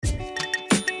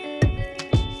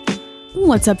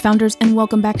What's up, founders, and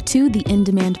welcome back to the In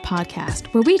Demand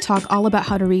podcast, where we talk all about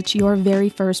how to reach your very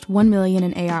first 1 million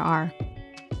in ARR.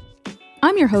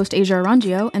 I'm your host, Asia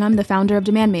Arangio, and I'm the founder of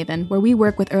Demand Maven, where we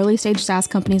work with early-stage SaaS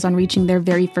companies on reaching their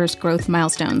very first growth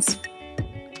milestones.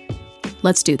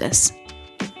 Let's do this.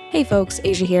 Hey folks,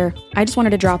 Asia here. I just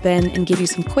wanted to drop in and give you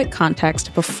some quick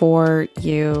context before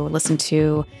you listen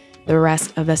to the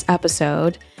rest of this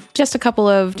episode. Just a couple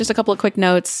of quick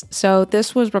notes. So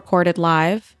this was recorded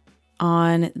live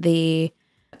on the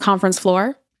conference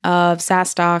floor of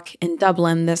SaaStock in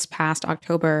Dublin this past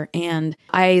October. And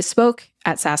I spoke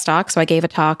at SaaStock, so I gave a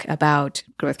talk about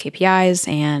growth KPIs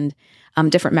and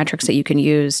different metrics that you can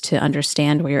use to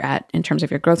understand where you're at in terms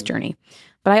of your growth journey.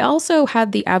 But I also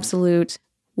had the absolute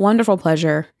wonderful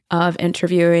pleasure of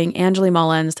interviewing Angeley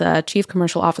Mullins, the Chief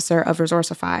Commercial Officer of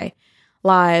Resourcify,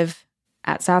 live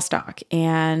at SaaStock.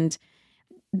 And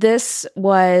this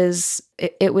was,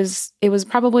 it was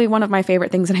probably one of my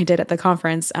favorite things that I did at the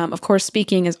conference. Of course,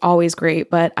 speaking is always great,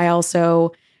 but I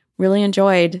also really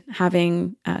enjoyed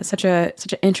having such an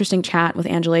interesting chat with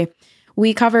Angeley.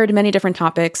 We covered many different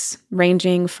topics,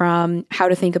 ranging from how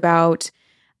to think about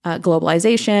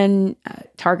globalization,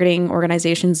 targeting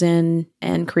organizations in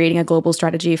and creating a global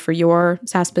strategy for your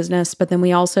SaaS business. But then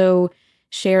we also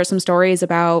share some stories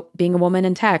about being a woman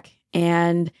in tech.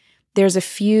 And there's a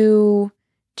few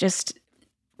just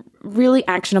really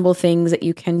actionable things that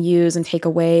you can use and take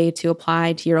away to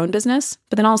apply to your own business.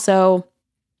 But then also,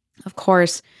 of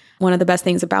course, one of the best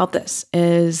things about this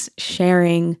is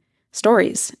sharing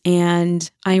stories.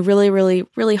 And I really, really,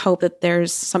 really hope that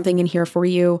there's something in here for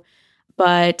you.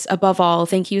 But above all,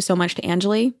 thank you so much to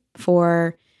Angeley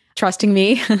for trusting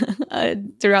me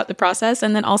throughout the process.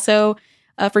 And then also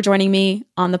for joining me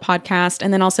on the podcast.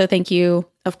 And then also thank you,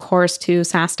 of course, to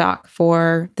SaaStock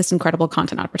for this incredible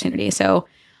content opportunity. So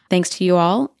thanks to you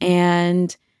all.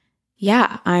 And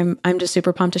yeah, I'm just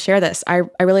super pumped to share this. I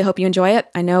really hope you enjoy it.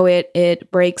 I know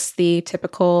it breaks the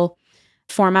typical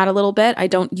format a little bit. I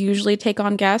don't usually take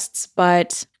on guests,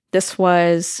 but this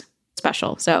was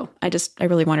special. So I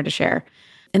really wanted to share.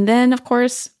 And then, of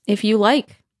course, if you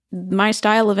like my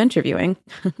style of interviewing,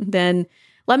 then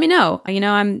let me know. You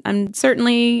know, I'm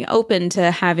certainly open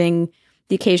to having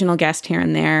the occasional guest here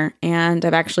and there. And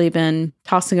I've actually been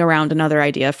tossing around another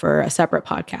idea for a separate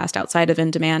podcast outside of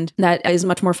In Demand that is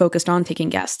much more focused on taking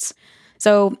guests.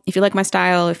 So if you like my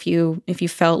style, if you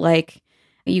felt like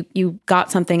you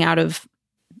got something out of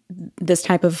this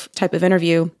type of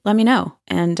interview, let me know,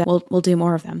 and we'll do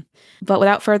more of them. But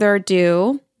without further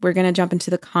ado, we're going to jump into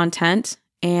the content.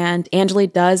 And Angeley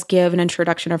does give an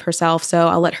introduction of herself, so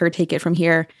I'll let her take it from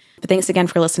here. But thanks again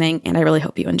for listening, and I really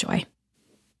hope you enjoy.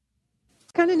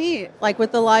 It's kind of neat, like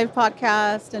with the live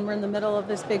podcast, and we're in the middle of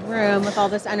this big room with all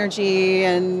this energy,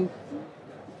 and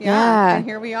and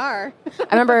here we are.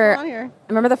 I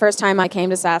remember the first time I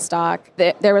came to SaaStock,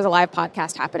 there was a live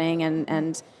podcast happening,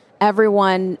 and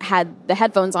everyone had the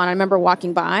headphones on. I remember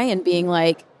walking by and being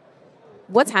like,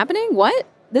 "What's happening? What?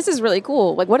 This is really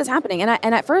cool. Like, what is happening?"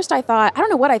 And at first I thought, I don't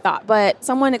know what I thought, but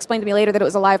someone explained to me later that it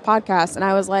was a live podcast. And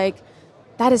I was like,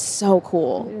 that is so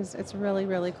cool. It is. It's really,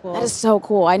 really cool. That is so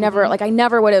cool. I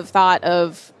never would have thought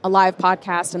of a live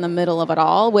podcast in the middle of it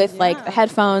all with like the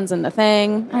headphones and the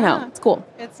thing. I don't know. It's cool.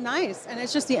 It's nice. And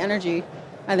it's just the energy,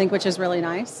 I think, which is really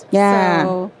nice. Yeah.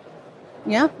 So,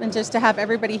 yeah. And just to have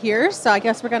everybody here. So I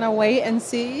guess we're going to wait and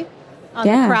see on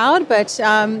the crowd, but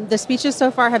the speeches so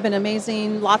far have been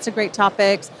amazing. Lots of great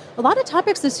topics. A lot of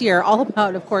topics this year, all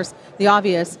about, of course, the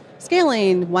obvious: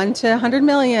 scaling 1 to 100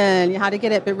 million, how to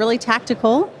get it, but really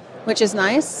tactical, which is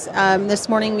nice. This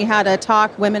morning we had a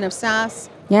talk, Women of SaaS,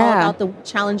 all about the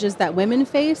challenges that women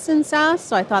face in SaaS.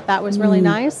 So I thought that was really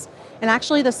nice. And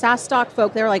actually the SaaStock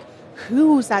folk, they were like,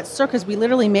 who's that circle? Because we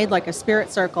literally made like a spirit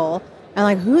circle. And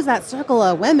like, who's that circle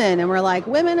of women? And we're like,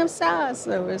 Women of SaaS.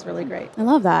 So it was really great. I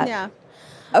love that. Yeah.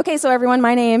 Okay, so everyone,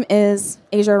 my name is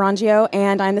Asia Arangio,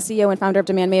 and I'm the CEO and founder of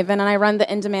Demand Maven, and I run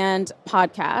the In Demand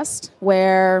podcast,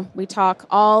 where we talk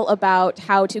all about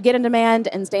how to get in demand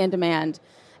and stay in demand.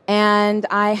 And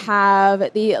I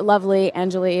have the lovely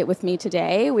Angeley with me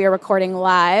today. We are recording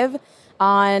live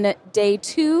on day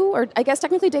 2, or I guess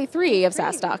technically day 3 of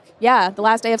SaaStock. Yeah, the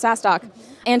last day of SaaStock.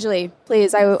 Angeley,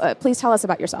 please tell us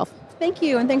about yourself. Thank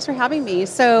you, and thanks for having me.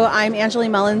 So I'm Angeley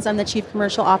Mullins. I'm the Chief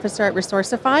Commercial Officer at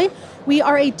Resourcify. We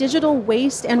are a digital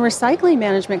waste and recycling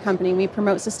management company. We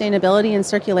promote sustainability and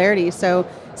circularity. So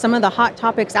some of the hot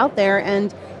topics out there,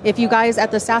 and if you guys at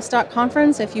the SaaStock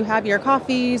conference, if you have your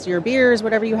coffees, your beers,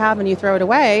 whatever you have, and you throw it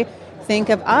away, think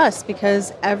of us,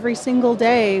 because every single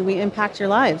day we impact your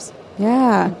lives.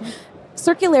 Yeah.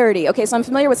 circularity. Okay, so I'm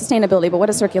familiar with sustainability, but what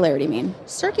does circularity mean?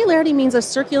 Circularity means a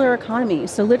circular economy.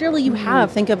 So literally you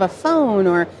think of a phone,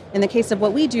 or in the case of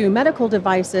what we do, medical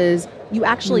devices, you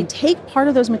actually take part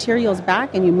of those materials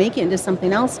back and you make it into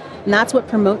something else. And that's what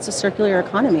promotes a circular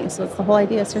economy. So it's the whole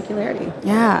idea of circularity.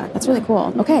 Yeah, that's really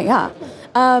cool. Okay, yeah.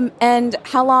 And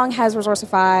how long has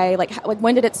Resourcify, like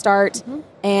when did it start?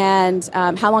 And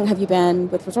how long have you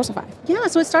been with Resourcify? Yeah,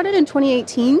 so it started in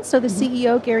 2018. So the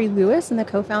CEO, Gary Lewis, and the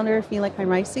co-founder, Felix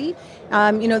Heimreisi,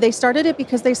 they started it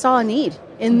because they saw a need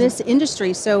in this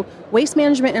industry. So waste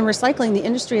management and recycling, the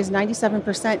industry is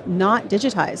 97% not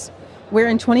digitized. We're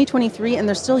in 2023 and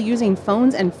they're still using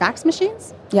phones and fax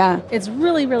machines. Yeah. It's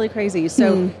really, really crazy.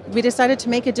 So we decided to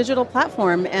make a digital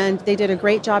platform and they did a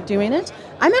great job doing it.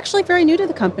 I'm actually very new to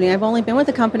the company. I've only been with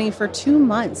the company for 2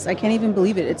 months. I can't even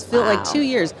believe it. It's felt like 2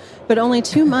 years, but only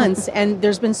 2 months. And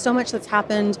there's been so much that's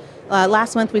happened.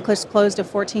 Last month we closed a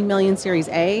 14 million Series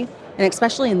A. And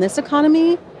especially in this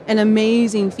economy, an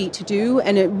amazing feat to do.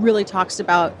 And it really talks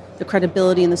about the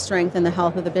credibility and the strength and the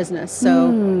health of the business. So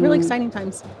really exciting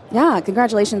times. Yeah,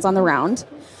 congratulations on the round.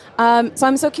 So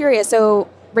I'm so curious. So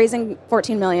raising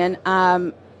 14 million,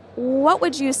 what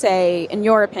would you say, in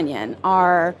your opinion,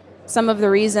 are some of the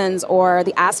reasons or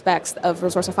the aspects of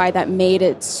Resourcify that made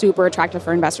it super attractive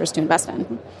for investors to invest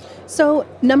in? So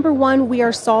number one, we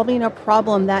are solving a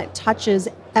problem that touches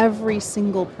every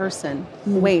single person,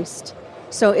 waste.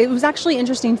 So it was actually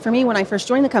interesting for me when I first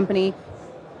joined the company.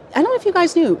 I don't know if you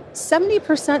guys knew,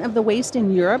 70% of the waste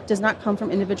in Europe does not come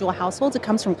from individual households. It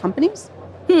comes from companies.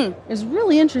 It's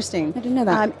really interesting. I didn't know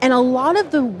that. And a lot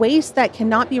of the waste that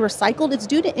cannot be recycled, it's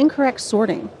due to incorrect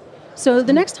sorting. So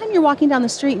the next time you're walking down the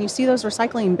street and you see those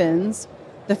recycling bins,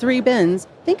 the 3 bins,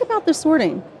 think about the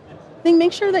sorting.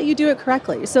 Make sure that you do it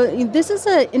correctly. So this is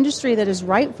an industry that is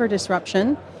ripe for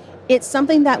disruption. It's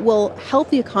something that will help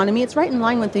the economy. It's right in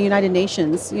line with the United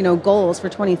Nations, goals for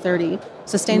 2030,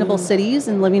 sustainable cities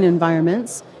and living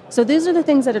environments. So these are the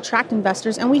things that attract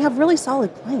investors, and we have really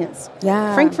solid clients.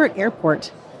 Yeah. Frankfurt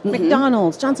Airport,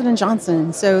 McDonald's, Johnson &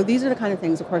 Johnson. So these are the kind of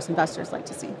things, of course, investors like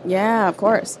to see. Yeah, of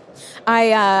course.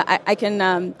 I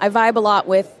vibe a lot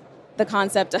with the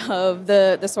concept of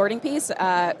the sorting piece.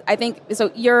 I think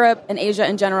so. Europe and Asia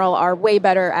in general are way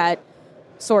better at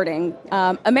sorting.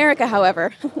 America,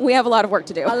 however, we have a lot of work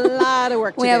to do. A lot of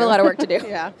work to do. We have a lot of work to do.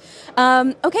 Yeah.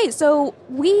 Okay, so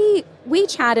we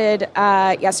chatted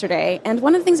yesterday, and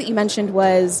one of the things that you mentioned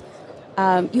was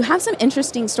you have some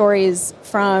interesting stories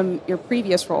from your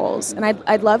previous roles, and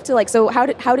I'd love to so how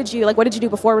did you what did you do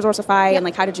before Resourcify,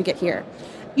 and how did you get here?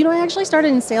 I actually started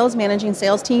in sales, managing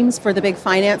sales teams for the big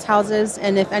finance houses,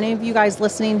 and if any of you guys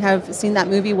listening have seen that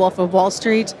movie Wolf of Wall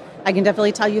Street, I can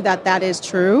definitely tell you that is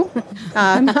true.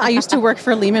 I used to work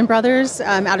for Lehman Brothers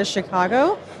out of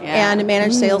Chicago and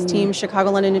manage sales teams,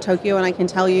 Chicago, London, and Tokyo, and I can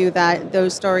tell you that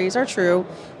those stories are true.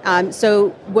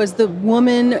 So was the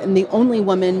woman, and the only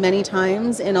woman many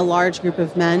times in a large group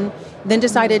of men, then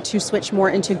decided to switch more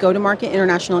into go-to-market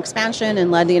international expansion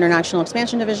and led the international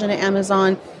expansion division at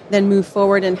Amazon, then moved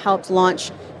forward and helped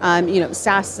launch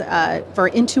SaaS for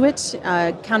Intuit,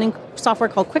 accounting software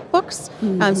called QuickBooks.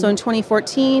 So in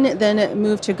 2014, then it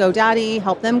moved to GoDaddy,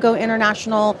 helped them go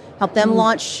international, helped them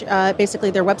launch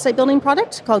basically their website building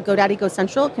product called GoDaddy Go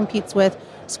Central. It competes with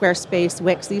Squarespace,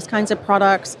 Wix, these kinds of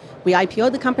products. We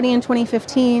IPO'd the company in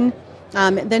 2015.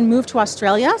 Then moved to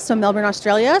Australia, so Melbourne,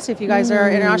 Australia. So if you guys are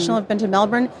international, have been to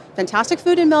Melbourne, fantastic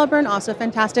food in Melbourne, also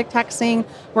fantastic tech scene.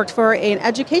 Worked for an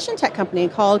education tech company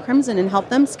called Crimson and helped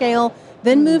them scale.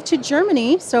 Then moved to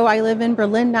Germany, so I live in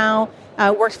Berlin now.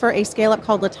 Worked for a scale-up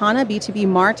called Latana, B2B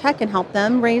MarTech, and helped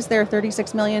them raise their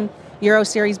 36 million euro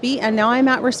Series B. And now I'm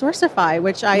at Resourcify,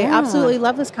 which I absolutely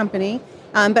love this company.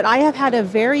 But I have had a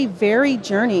very varied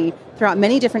journey throughout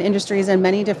many different industries and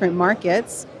many different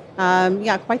markets.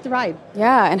 Quite the ride.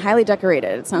 Yeah, and highly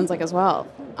decorated, it sounds like as well.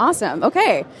 Awesome.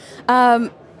 Okay.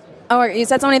 You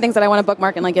said so many things that I want to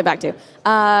bookmark and get back to.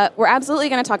 We're absolutely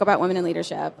going to talk about women in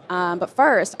leadership. But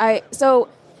first, so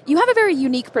you have a very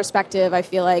unique perspective, I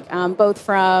feel like, both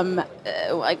from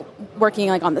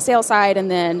working on the sales side and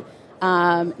then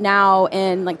now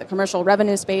in the commercial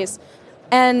revenue space.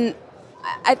 And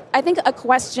I think a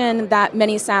question that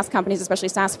many SaaS companies, especially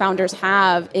SaaS founders,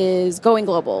 have is going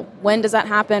global. When does that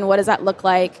happen? What does that look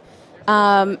like?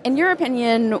 In your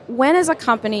opinion, when is a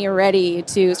company ready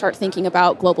to start thinking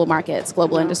about global markets,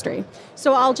 global industry?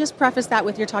 So I'll just preface that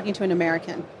with you're talking to an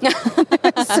American.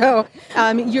 So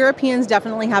Europeans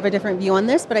definitely have a different view on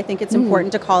this, but I think it's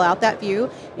important to call out that view.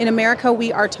 In America,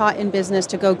 we are taught in business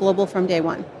to go global from day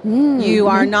one. You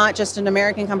are not just an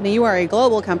American company, you are a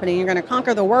global company. You're going to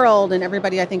conquer the world, and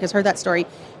everybody, I think, has heard that story.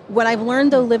 What I've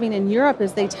learned, though, living in Europe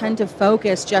is they tend to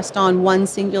focus just on one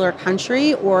singular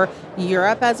country or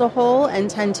Europe as a whole and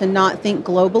tend to not think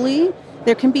globally.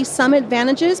 There can be some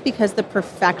advantages because the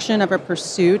perfection of a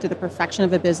pursuit or the perfection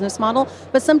of a business model,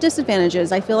 but some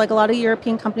disadvantages. I feel like a lot of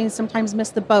European companies sometimes miss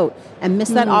the boat and miss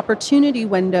that opportunity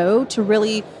window to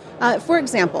really, for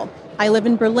example, I live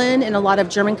in Berlin and a lot of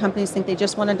German companies think they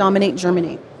just want to dominate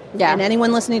Germany. Yeah. And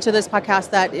anyone listening to this podcast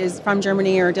that is from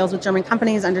Germany or deals with German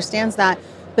companies understands that.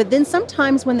 But then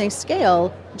sometimes when they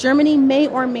scale, Germany may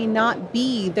or may not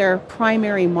be their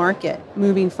primary market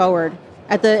moving forward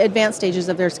at the advanced stages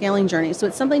of their scaling journey. So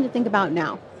it's something to think about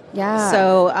now. Yeah.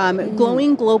 So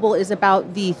going global is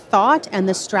about the thought and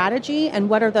the strategy and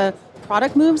what are the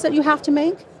product moves that you have to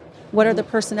make? What are the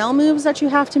personnel moves that you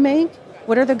have to make?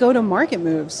 What are the go-to-market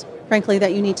moves, frankly,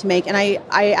 that you need to make? And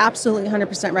I absolutely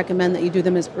 100% recommend that you do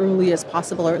them as early as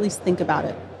possible, or at least think about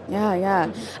it. Yeah.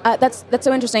 That's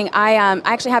so interesting. I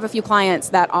actually have a few clients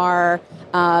that are,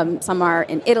 some are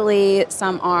in Italy,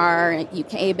 some are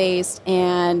UK based,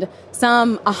 and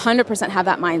some 100% have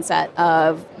that mindset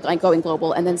of like going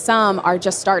global, and then some are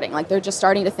just starting. Like they're just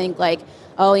starting to think like,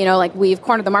 oh, like we've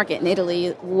cornered the market in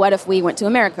Italy. What if we went to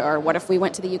America, or what if we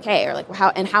went to the UK, or like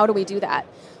how do we do that?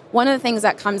 One of the things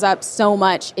that comes up so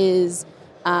much is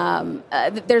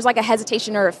there's like a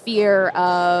hesitation or a fear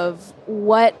of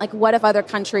what if other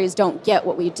countries don't get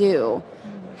what we do?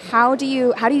 How do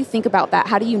you think about that?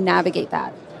 How do you navigate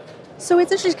that? So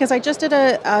it's interesting because I just did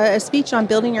a speech on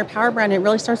building your power brand. It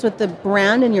really starts with the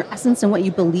brand and your essence and what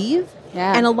you believe.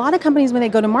 Yeah. And a lot of companies, when they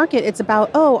go to market, it's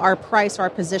about, our price, our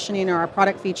positioning, or our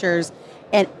product features.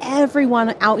 And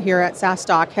everyone out here at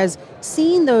SaaStock has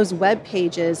seen those web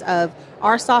pages of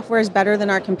our software is better than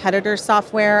our competitor's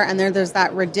software, and there's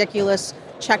that ridiculous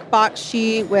checkbox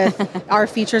sheet with our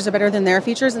features are better than their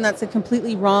features, and that's a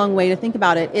completely wrong way to think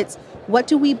about it. It's what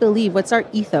do we believe? What's our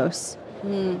ethos?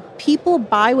 People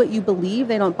buy what you believe,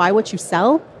 they don't buy what you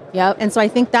sell. Yep. And so I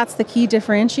think that's the key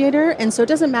differentiator. And so it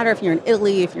doesn't matter if you're in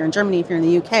Italy, if you're in Germany, if you're in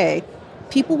the UK,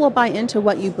 people will buy into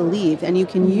what you believe, and you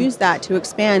can use that to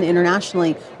expand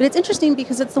internationally. But it's interesting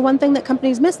because it's the one thing that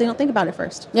companies miss. They don't think about it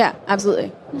first. Yeah,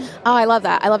 absolutely. Oh, I love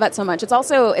that. I love that so much. It's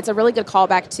a really good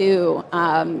callback to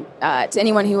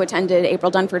anyone who attended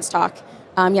April Dunford's talk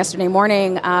yesterday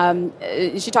morning.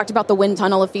 She talked about the wind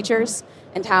tunnel of features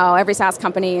and how every SaaS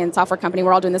company and software company,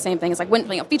 we're all doing the same thing. It's like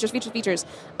features.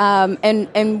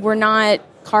 And we're not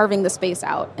carving the space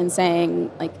out and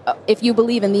saying, like, if you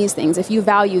believe in these things, if you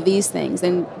value these things,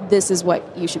 then this is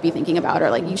what you should be thinking about, or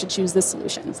like you should choose this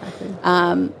solution. Exactly.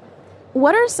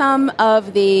 What are some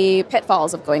of the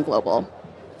pitfalls of going global?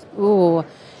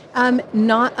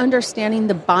 Not understanding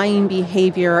the buying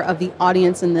behavior of the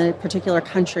audience in the particular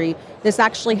country. This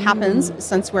actually happens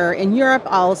since we're in Europe.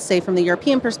 I'll say from the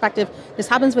European perspective, this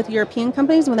happens with European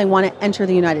companies when they want to enter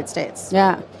the United States.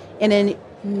 Yeah. And in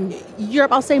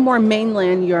Europe, I'll say more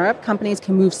mainland Europe, companies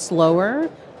can move slower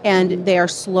and they are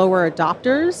slower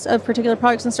adopters of particular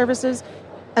products and services.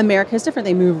 America is different.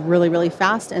 They move really, really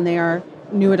fast and they are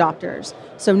new adopters.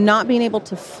 So not being able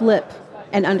to flip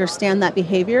and understand that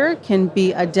behavior can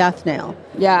be a death nail.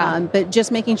 Yeah. But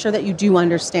just making sure that you do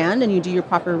understand and you do your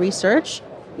proper research,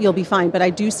 you'll be fine. But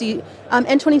I do see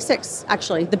N26,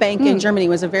 actually, the bank in Germany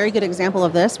was a very good example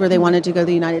of this, where they wanted to go to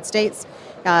the United States.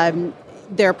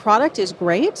 Their product is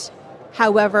great.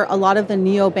 However, a lot of the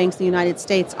neobanks in the United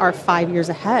States are 5 years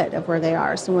ahead of where they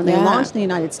are. So when they launched in the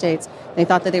United States, they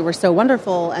thought that they were so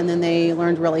wonderful, and then they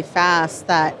learned really fast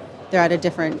that they're at a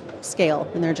different scale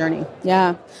in their journey.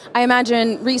 Yeah. I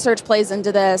imagine research plays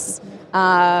into this,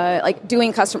 like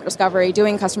doing customer discovery,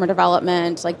 doing customer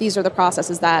development, like these are the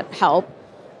processes that help.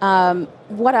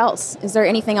 What else? Is there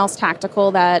anything else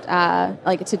tactical that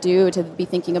to be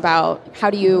thinking about? How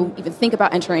do you even think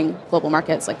about entering global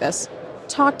markets like this?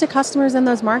 Talk to customers in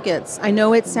those markets. I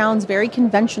know it sounds very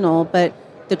conventional, but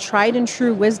the tried and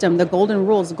true wisdom, the golden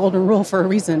rule is the golden rule for a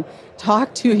reason.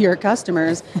 Talk to your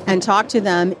customers and talk to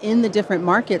them in the different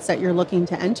markets that you're looking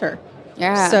to enter.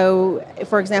 Yeah. So,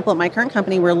 for example, at my current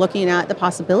company, we're looking at the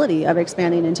possibility of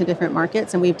expanding into different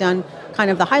markets, and we've done kind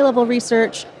of the high-level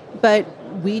research, but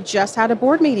we just had a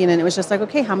board meeting, and it was just like,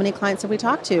 okay, how many clients have we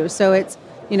talked to? So it's,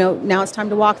 now it's time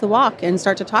to walk the walk and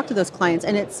start to talk to those clients,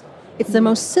 and it's the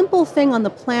most simple thing on the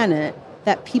planet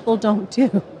that people don't do.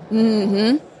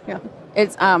 Mm-hmm. Yeah.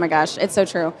 It's, oh my gosh, it's so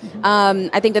true.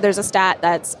 I think that there's a stat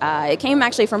that's, it came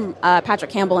actually from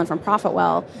Patrick Campbell and from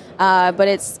ProfitWell, but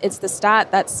it's the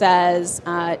stat that says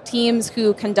teams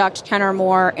who conduct 10 or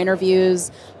more interviews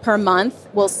per month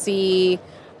will see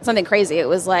something crazy. It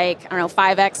was like,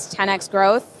 5x, 10x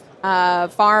growth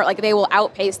far, like they will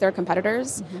outpace their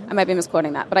competitors. I might be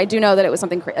misquoting that, but I do know that it was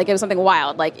something like it was something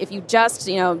wild. Like if you just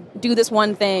do this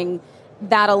one thing,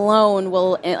 that alone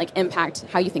will like impact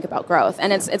how you think about growth.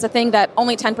 And it's a thing that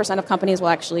only 10% of companies will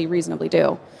actually reasonably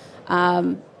do.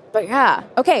 But yeah,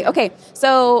 okay.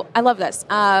 So I love this.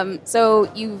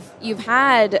 So you've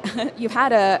had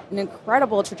an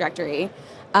incredible trajectory,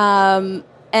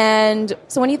 and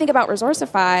so when you think about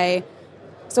Resourcify,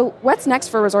 so what's next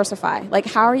for Resourcify? Like,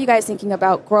 how are you guys thinking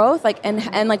about growth? Like,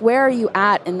 and like, where are you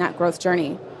at in that growth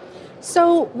journey?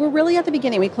 So we're really at the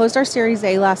beginning. We closed our Series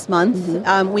A last month.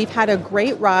 We've had a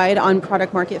great ride on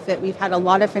product market fit. We've had a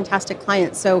lot of fantastic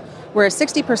clients. So we're a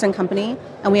 60-person company,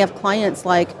 and we have clients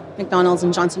like McDonald's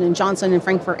and Johnson & Johnson and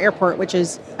Frankfurt Airport, which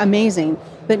is amazing.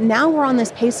 But now we're on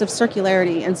this pace of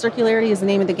circularity, and circularity is the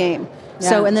name of the game. Yeah.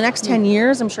 So in the next 10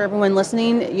 years, I'm sure everyone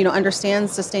listening,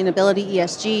 understands sustainability,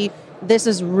 ESG. This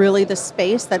is really the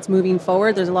space that's moving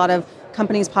forward. There's a lot of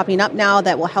companies popping up now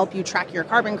that will help you track your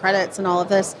carbon credits and all of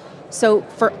this. So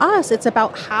for us, it's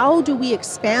about how do we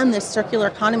expand this circular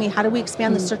economy? How do we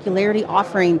expand the circularity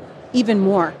offering even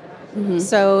more?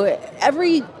 So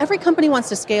every company wants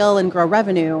to scale and grow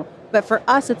revenue, but for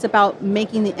us, it's about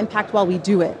making the impact while we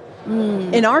do it.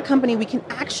 In our company, we can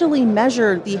actually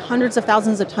measure the hundreds of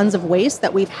thousands of tons of waste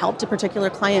that we've helped a particular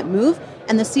client move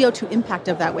and the CO2 impact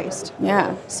of that waste.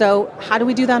 Yeah. So how do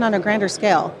we do that on a grander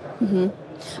scale?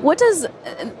 What does,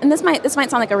 and this might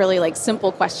sound like a really like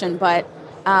simple question, but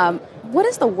what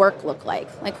does the work look like?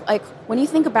 Like when you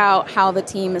think about how the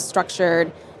team is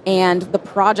structured and the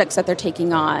projects that they're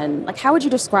taking on, like how would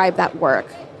you describe that work?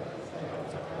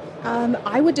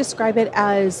 I would describe it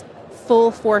as full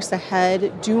force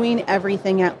ahead, doing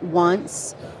everything at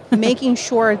once, making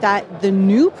sure that the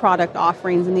new product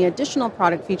offerings and the additional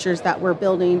product features that we're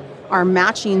building are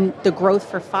matching the growth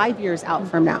for 5 years out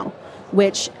from now.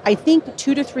 Which I think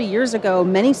 2 to 3 years ago,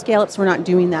 many scale-ups were not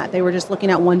doing that. They were just looking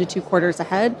at 1 to 2 quarters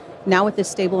ahead. Now with this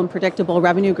stable and predictable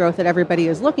revenue growth that everybody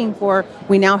is looking for,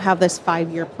 we now have this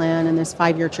 5-year plan and this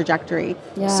 5-year trajectory.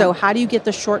 Yeah. So how do you get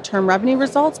the short-term revenue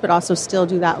results, but also still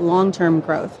do that long-term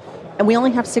growth? And we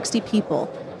only have 60 people.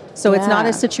 So it's not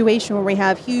a situation where we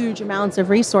have huge amounts of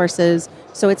resources.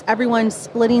 So it's everyone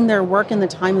splitting their work in the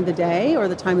time of the day or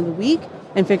the time of the week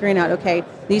and figuring out, okay,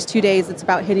 these 2 days it's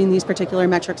about hitting these particular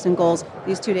metrics and goals.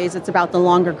 These 2 days it's about the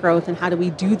longer growth and how do we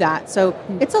do that? So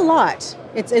it's a lot.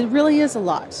 It really is a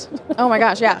lot. Oh my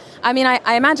gosh, yeah. I mean,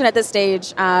 I imagine at this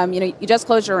stage, you just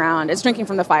closed your round. It's drinking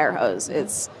from the fire hose.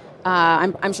 It's,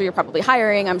 I'm sure you're probably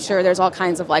hiring. I'm sure there's all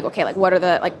kinds of like, okay, like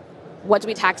what do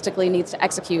we tactically need to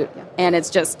execute? Yeah. And it's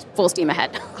just full steam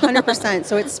ahead. 100%.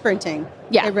 So it's sprinting.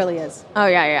 Yeah. It really is. Oh,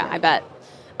 yeah, I bet.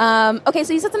 Okay,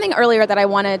 so you said something earlier that I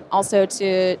wanted also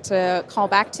to call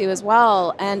back to as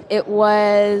well, and it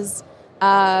was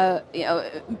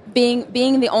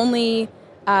being the only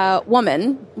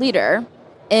woman leader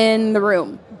in the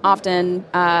room. Often,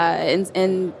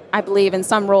 in I believe in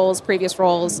some roles, previous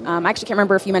roles. I actually can't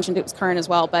remember if you mentioned it was current as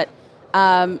well, but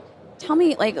tell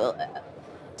me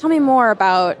more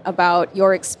about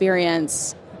your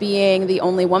experience being the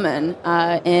only woman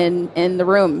in the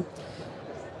room.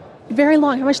 Very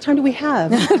long. How much time do we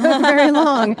have? Very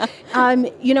long.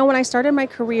 When I started my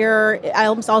career,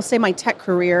 I'll say my tech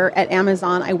career at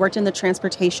Amazon, I worked in the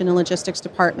transportation and logistics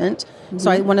department.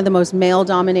 So one of the most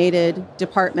male-dominated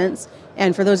departments.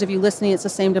 And for those of you listening, it's the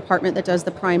same department that does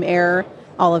the Prime Air,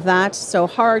 all of that. So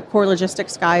hardcore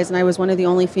logistics guys. And I was one of the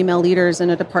only female leaders in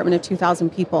a department of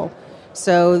 2,000 people.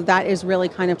 So that is really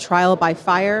kind of trial by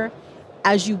fire.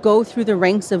 As you go through the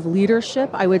ranks of leadership,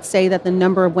 I would say that the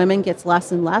number of women gets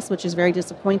less and less, which is very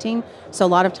disappointing. So a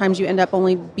lot of times you end up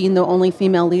only being the only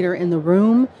female leader in the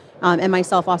room. And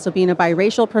myself also being a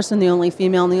biracial person, the only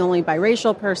female and the only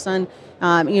biracial person,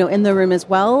 in the room as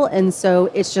well. And so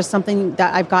it's just something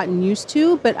that I've gotten used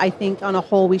to, but I think on a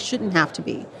whole, we shouldn't have to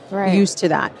be used to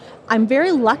that. I'm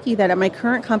very lucky that at my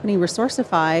current company,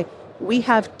 Resourcify, we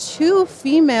have 2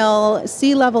 female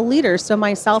C-level leaders, so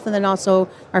myself and then also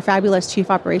our fabulous Chief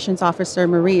Operations Officer,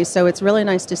 Marie. So it's really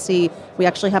nice to see we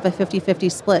actually have a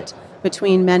 50-50 split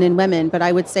between men and women. But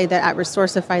I would say that at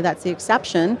Resourcify, that's the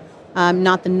exception,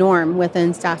 not the norm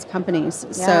within SaaS companies.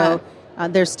 Yeah. So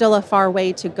there's still a far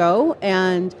way to go.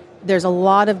 And there's a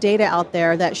lot of data out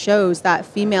there that shows that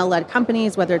female-led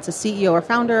companies, whether it's a CEO or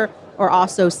founder, or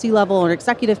also C-level or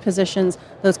executive positions,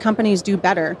 those companies do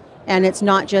better. And it's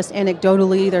not just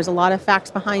anecdotally. There's a lot of facts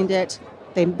behind it.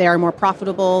 They are more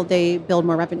profitable. They build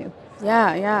more revenue.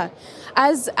 Yeah.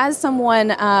 As someone,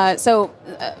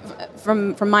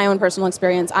 from my own personal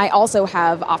experience, I also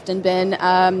have often been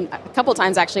a couple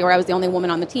times actually where I was the only woman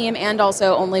on the team and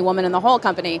also only woman in the whole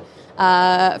company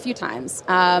a few times.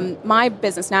 My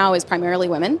business now is primarily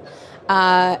women,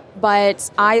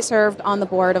 but I served on the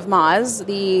board of Moz,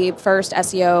 the first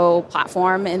SEO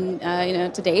platform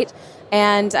to date.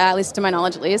 And at least to my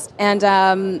knowledge, at least. And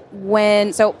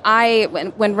when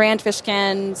Rand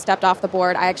Fishkin stepped off the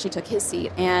board, I actually took his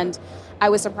seat, and I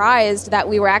was surprised that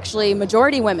we were actually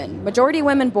majority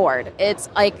women board. It's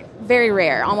like very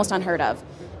rare, almost unheard of,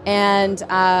 and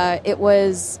it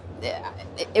was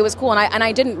cool. And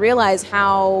I didn't realize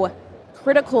how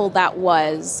critical that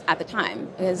was at the time.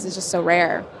 It's just so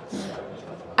rare.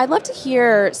 I'd love to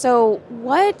hear. So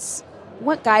what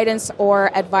guidance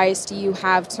or advice do you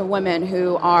have to women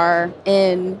who are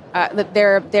in that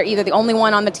they're either the only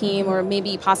one on the team or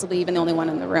maybe possibly even the only one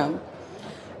in the room?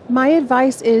 My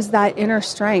advice is that inner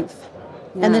strength.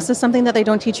 Yeah. And this is something that they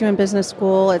don't teach you in business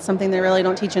school. It's something they really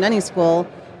don't teach in any school.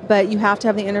 But you have to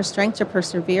have the inner strength to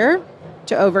persevere,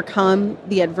 to overcome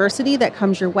the adversity that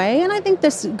comes your way. And I think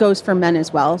this goes for men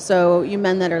as well. So you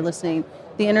men that are listening,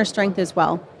 the inner strength as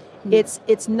well.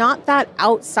 It's not that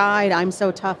outside, I'm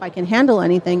so tough, I can handle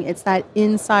anything. It's that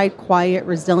inside quiet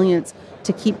resilience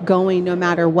to keep going no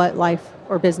matter what life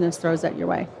or business throws at your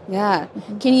way. Yeah.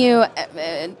 Can you,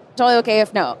 totally okay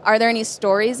if no, are there any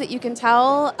stories that you can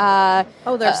tell?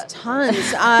 There's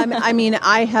tons.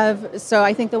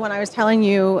 I think the one I was telling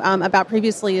you about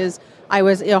previously is I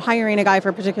was hiring a guy for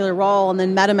a particular role and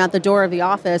then met him at the door of the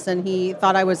office and he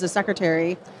thought I was the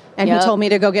secretary and he told me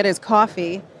to go get his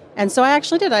coffee. And so I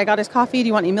actually did. I got his coffee. Do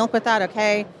you want any milk with that?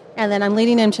 Okay. And then I'm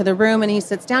leading him to the room and he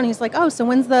sits down. He's like, oh, so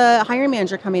when's the hiring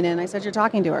manager coming in? I said, you're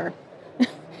talking to her.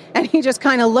 And he just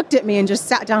kind of looked at me and just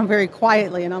sat down very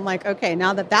quietly. And I'm like, okay,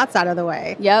 now that that's out of the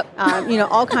way. Yep.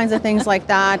 All kinds of things like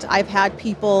that. I've had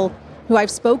people who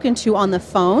I've spoken to on the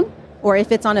phone, or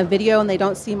if it's on a video and they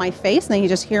don't see my face and they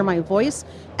just hear my voice.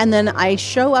 And then I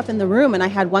show up in the room and I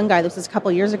had one guy, this was a couple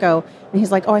of years ago, and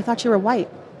he's like, oh, I thought you were white.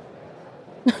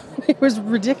 It was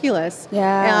ridiculous.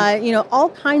 Yeah. All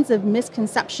kinds of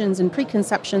misconceptions and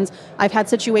preconceptions. I've had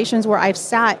situations where I've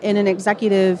sat in an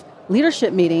executive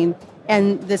leadership meeting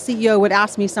and the CEO would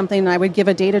ask me something and I would give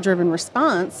a data-driven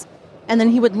response. And then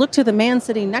he would look to the man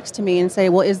sitting next to me and say,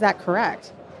 well, is that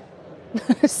correct?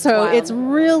 So Wow. It's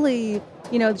really,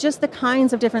 just the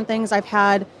kinds of different things I've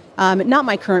had. Not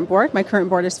my current board. My current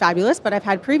board is fabulous, but I've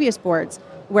had previous boards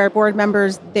where board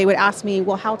members, they would ask me,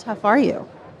 well, how tough are you?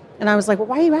 And I was like, well,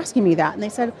 why are you asking me that? And they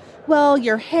said, well,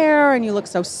 your hair and you look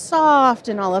so soft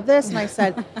and all of this. And I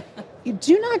said, you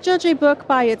do not judge a book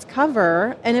by its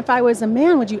cover. And if I was a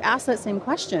man, would you ask that same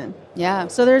question? Yeah.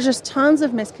 So there's just tons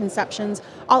of misconceptions.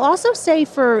 I'll also say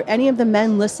for any of the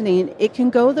men listening, it can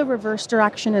go the reverse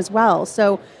direction as well.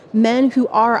 So men who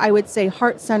are, I would say,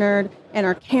 heart-centered and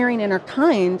are caring and are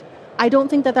kind, I don't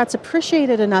think that that's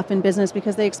appreciated enough in business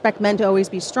because they expect men to always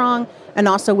be strong. And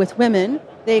also with women,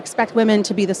 they expect women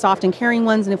to be the soft and caring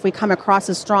ones. And if we come across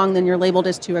as strong, then you're labeled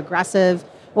as too aggressive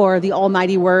or the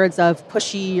almighty words of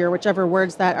pushy or whichever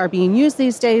words that are being used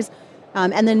these days.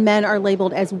 And then men are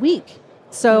labeled as weak.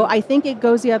 So I think it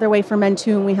goes the other way for men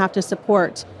too. And we have to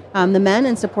support the men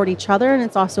and support each other. And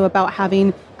it's also about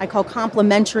having, I call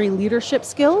complementary leadership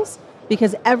skills,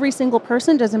 because every single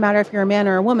person, doesn't matter if you're a man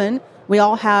or a woman, we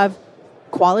all have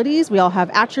qualities, we all have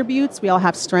attributes, we all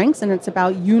have strengths, and it's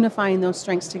about unifying those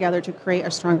strengths together to create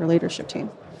a stronger leadership team.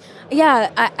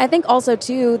 Yeah, I think also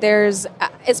too, there's,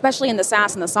 especially in the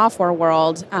SaaS and the software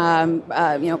world,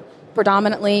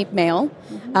 predominantly male.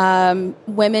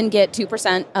 Mm-hmm. Women get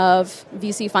 2% of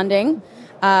VC funding,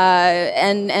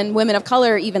 and women of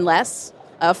color even less,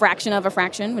 a fraction of a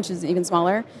fraction, which is even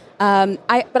smaller.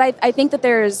 I think that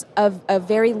there's a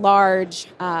very large,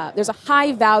 there's a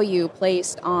high value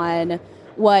placed on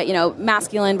what,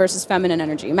 masculine versus feminine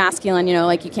energy. Masculine,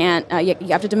 like you can't, you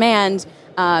have to demand,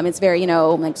 it's very,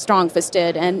 like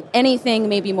strong-fisted, and anything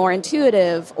maybe more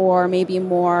intuitive or maybe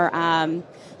more,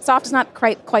 soft is not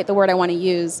quite the word I want to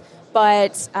use,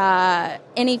 but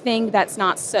anything that's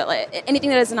not, anything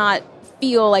that does not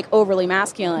feel like overly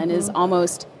masculine mm-hmm. is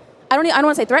almost, I don't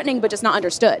want to say threatening, but just not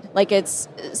understood. Like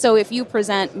so if you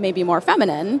present maybe more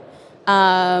feminine,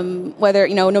 whether,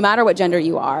 no matter what gender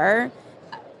you are,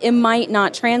 it might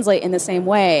not translate in the same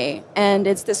way. And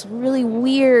it's this really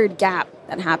weird gap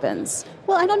that happens.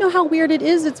 Well, I don't know how weird it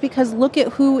is. It's because look at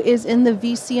who is in the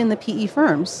VC and the PE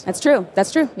firms. That's true.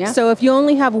 Yeah. So if you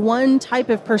only have one type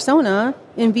of persona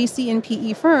in VC and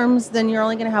PE firms, then you're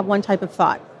only going to have one type of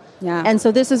thought. Yeah. And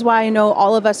so this is why I know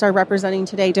all of us are representing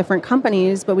today different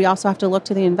companies, but we also have to look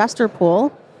to the investor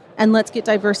pool and let's get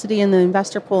diversity in the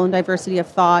investor pool and diversity of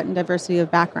thought and diversity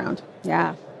of background.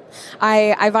 Yeah.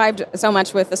 I vibed so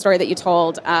much with the story that you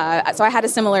told. So I had a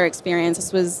similar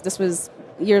experience. This was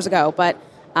years ago, but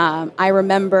I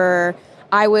remember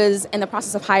I was in the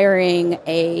process of hiring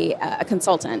a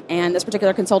consultant, and this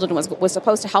particular consultant was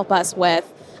supposed to help us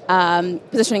with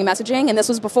positioning and messaging, and this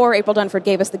was before April Dunford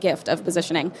gave us the gift of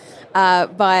positioning.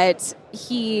 But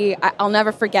I'll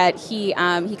never forget, he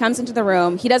comes into the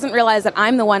room. He doesn't realize that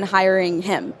I'm the one hiring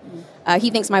him. He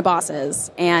thinks my boss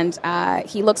is, and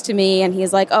he looks to me and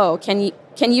he's like, "Oh, can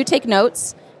you take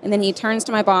notes?" And then he turns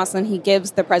to my boss and he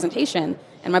gives the presentation.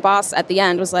 And my boss at the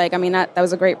end was like, "I mean, that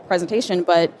was a great presentation,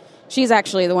 but she's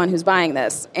actually the one who's buying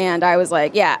this." And I was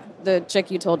like, "Yeah, the chick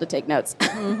you told to take notes."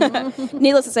 Mm-hmm.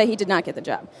 Needless to say, he did not get the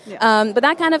job. Yeah. But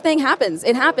that kind of thing happens.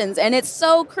 It happens, and it's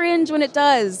so cringe when it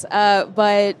does.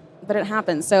 But it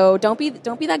happens. So don't be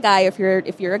that guy if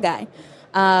you're a guy.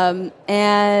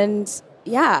 And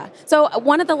yeah. So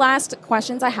one of the last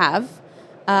questions I have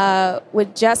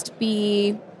would just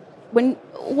be,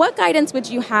 what guidance would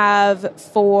you have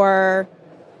for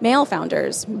male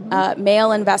founders,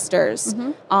 male investors,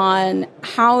 on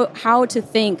how to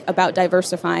think about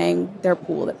diversifying their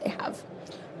pool that they have?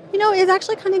 It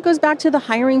actually kind of goes back to the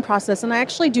hiring process, and I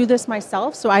actually do this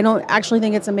myself, so I don't actually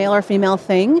think it's a male or female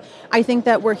thing. I think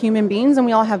that we're human beings and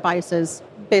we all have biases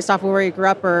based off of where you grew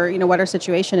up or, what our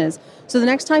situation is. So the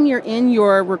next time you're in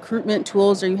your recruitment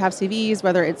tools or you have CVs,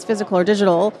 whether it's physical or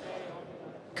digital,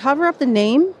 cover up the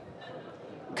name,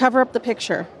 cover up the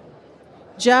picture.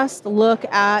 Just look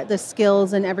at the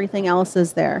skills and everything else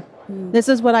is there. This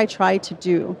is what I try to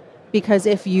do. Because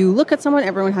if you look at someone,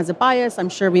 everyone has a bias. I'm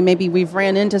sure we've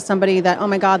ran into somebody that, oh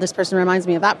my God, this person reminds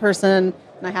me of that person,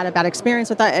 and I had a bad experience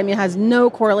with that. I mean, it has no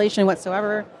correlation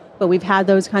whatsoever, but we've had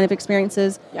those kind of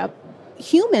experiences. Yep.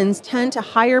 Humans tend to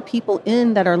hire people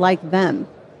in that are like them.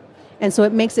 And so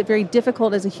it makes it very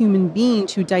difficult as a human being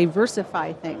to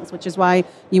diversify things, which is why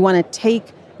you want to take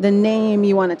the name,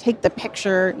 you want to take the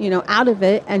picture, out of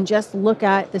it and just look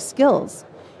at the skills.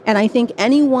 And I think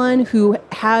anyone who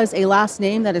has a last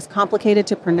name that is complicated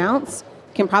to pronounce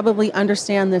can probably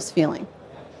understand this feeling.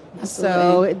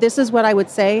 Absolutely. So this is what I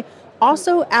would say.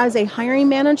 Also, as a hiring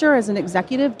manager, as an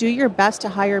executive, do your best to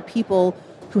hire people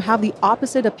who have the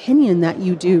opposite opinion that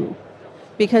you do.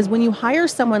 Because when you hire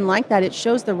someone like that, it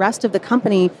shows the rest of the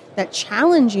company that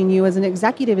challenging you as an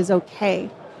executive is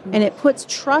okay. And it puts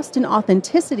trust and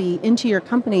authenticity into your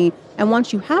company. And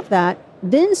once you have that,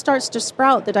 then starts to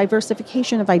sprout the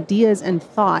diversification of ideas and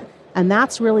thought. And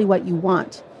that's really what you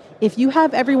want. If you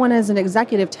have everyone as an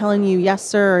executive telling you, yes,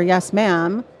 sir, or yes,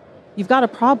 ma'am, you've got a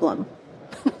problem.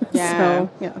 Yeah.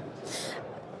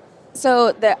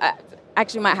 So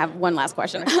actually might have one last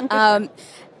question.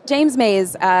 James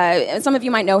Mays, some of you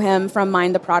might know him from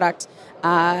Mind the Product.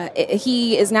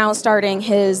 He is now starting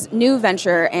his new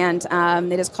venture, and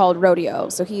it is called Rodeo.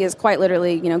 So he is quite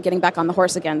literally, getting back on the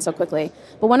horse again so quickly.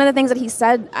 But one of the things that he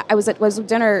said, I was at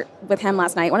dinner with him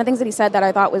last night. One of the things that he said that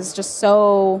I thought was just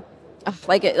so,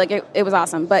 it was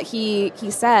awesome. But he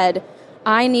said,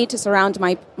 I need to surround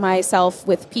myself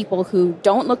with people who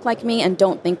don't look like me and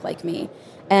don't think like me.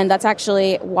 And that's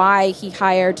actually why he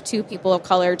hired 2 people of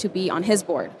color to be on his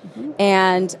board. Mm-hmm.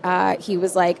 And he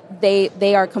was like,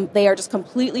 they are just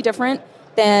completely different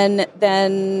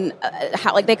than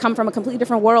how, they come from a completely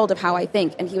different world of how I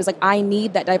think. And he was like, I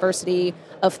need that diversity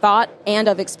of thought and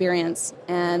of experience.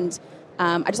 And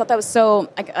I just thought that was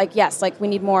so yes, we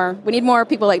need more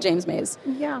people like James Mays.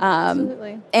 Yeah,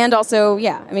 absolutely. And also,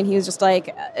 he was just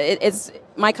like, it's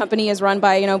my company is run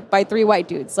by 3 white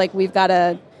dudes. We've got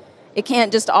to. It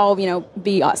can't just all,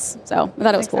 be us. So I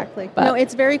thought it was cool. But no,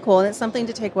 it's very cool, and it's something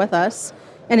to take with us,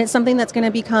 and it's something that's going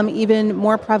to become even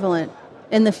more prevalent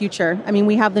in the future.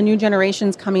 We have the new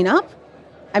generations coming up.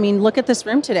 Look at this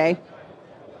room today.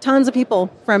 Tons of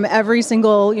people from every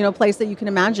single, place that you can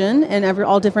imagine, and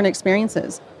all different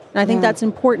experiences. And I think that's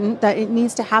important, that it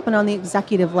needs to happen on the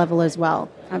executive level as well.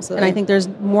 Absolutely. And I think there's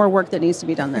more work that needs to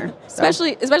be done there. So.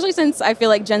 Especially since I feel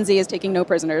like Gen Z is taking no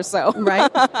prisoners. So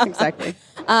right, exactly.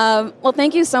 Well,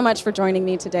 thank you so much for joining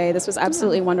me today. This was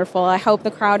absolutely wonderful. I hope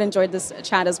the crowd enjoyed this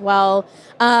chat as well.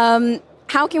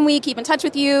 How can we keep in touch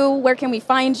with you? Where can we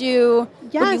find you?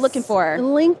 Yes. What are you looking for?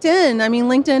 LinkedIn.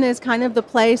 LinkedIn is kind of the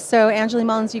place. So Angeley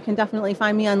Mullins, you can definitely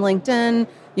find me on LinkedIn.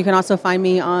 You can also find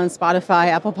me on Spotify,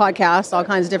 Apple Podcasts, all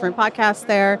kinds of different podcasts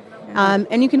there.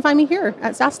 And you can find me here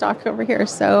at SaaStock over here.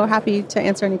 So happy to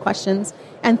answer any questions.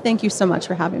 And thank you so much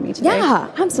for having me today.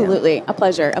 Yeah, absolutely. Yeah. A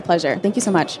pleasure. Thank you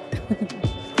so much.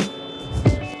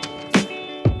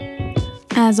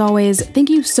 As always, thank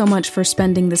you so much for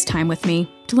spending this time with me.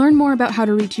 To learn more about how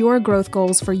to reach your growth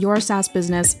goals for your SaaS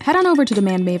business, head on over to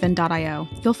demandmaven.io.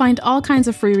 You'll find all kinds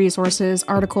of free resources,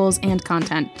 articles, and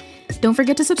content. Don't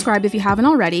forget to subscribe if you haven't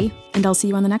already, and I'll see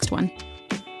you on the next one.